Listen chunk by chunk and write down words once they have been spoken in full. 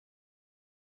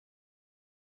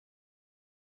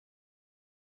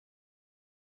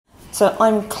So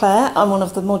I'm Claire, I'm one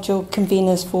of the module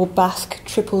conveners for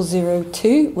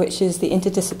BASC0002, which is the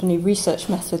Interdisciplinary Research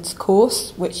Methods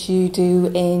course, which you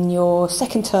do in your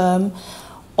second term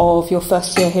of your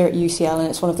first year here at UCL, and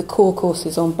it's one of the core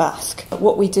courses on BASC.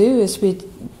 What we do is we're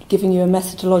giving you a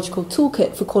methodological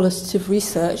toolkit for qualitative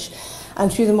research, and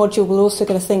through the module we're also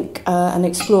going to think and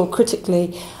explore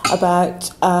critically about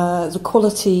the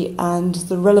quality and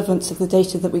the relevance of the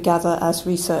data that we gather as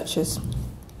researchers.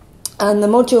 And the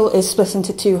module is split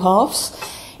into two halves.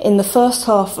 In the first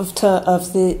half of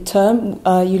the term,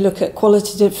 you look at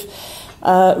qualitative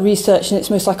research in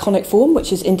its most iconic form,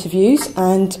 which is interviews,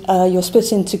 and you're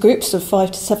split into groups of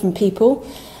 5 to 7 people,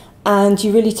 and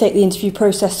you really take the interview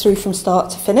process through from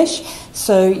start to finish.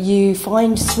 So you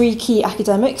find 3 key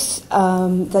academics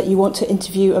that you want to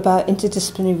interview about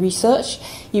interdisciplinary research.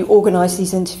 You organise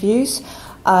these interviews.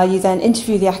 You then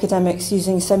interview the academics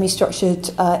using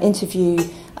semi-structured interview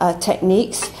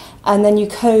techniques, and then you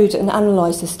code and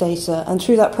analyse this data, and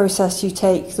through that process you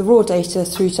take the raw data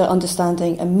through to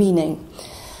understanding and meaning.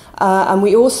 And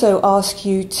we also ask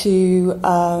you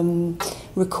to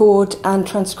record and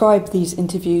transcribe these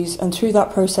interviews, and through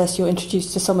that process you're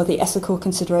introduced to some of the ethical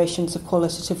considerations of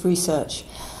qualitative research.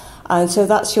 And so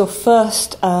that's your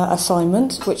first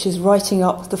assignment, which is writing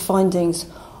up the findings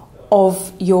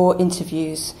of your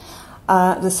interviews.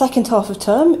 The second half of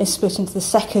term is split into the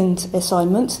second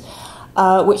assignment,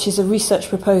 which is a research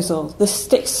proposal. This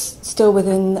sticks still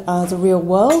within the real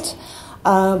world,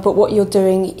 but what you're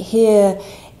doing here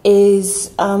is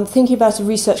thinking about a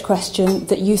research question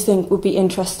that you think would be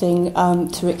interesting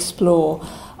to explore.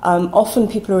 Often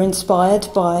people are inspired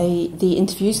by the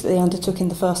interviews that they undertook in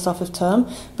the first half of term,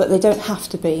 but they don't have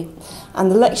to be. And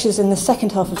the lectures in the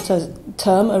second half of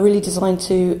term are really designed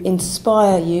to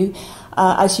inspire you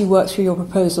as you work through your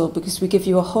proposal, because we give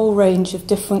you a whole range of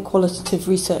different qualitative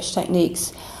research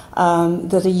techniques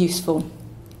that are useful.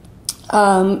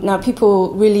 Now,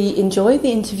 people really enjoy the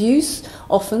interviews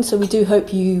often, so we do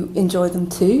hope you enjoy them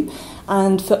too.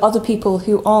 And for other people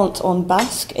who aren't on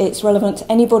BASC, it's relevant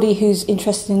to anybody who's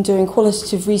interested in doing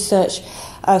qualitative research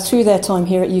through their time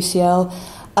here at UCL.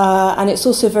 And it's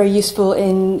also very useful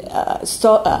in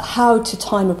how to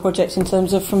time a project in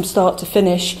terms of from start to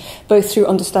finish, both through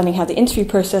understanding how the interview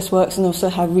process works and also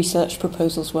how research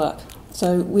proposals work.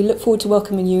 So we look forward to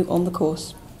welcoming you on the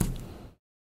course.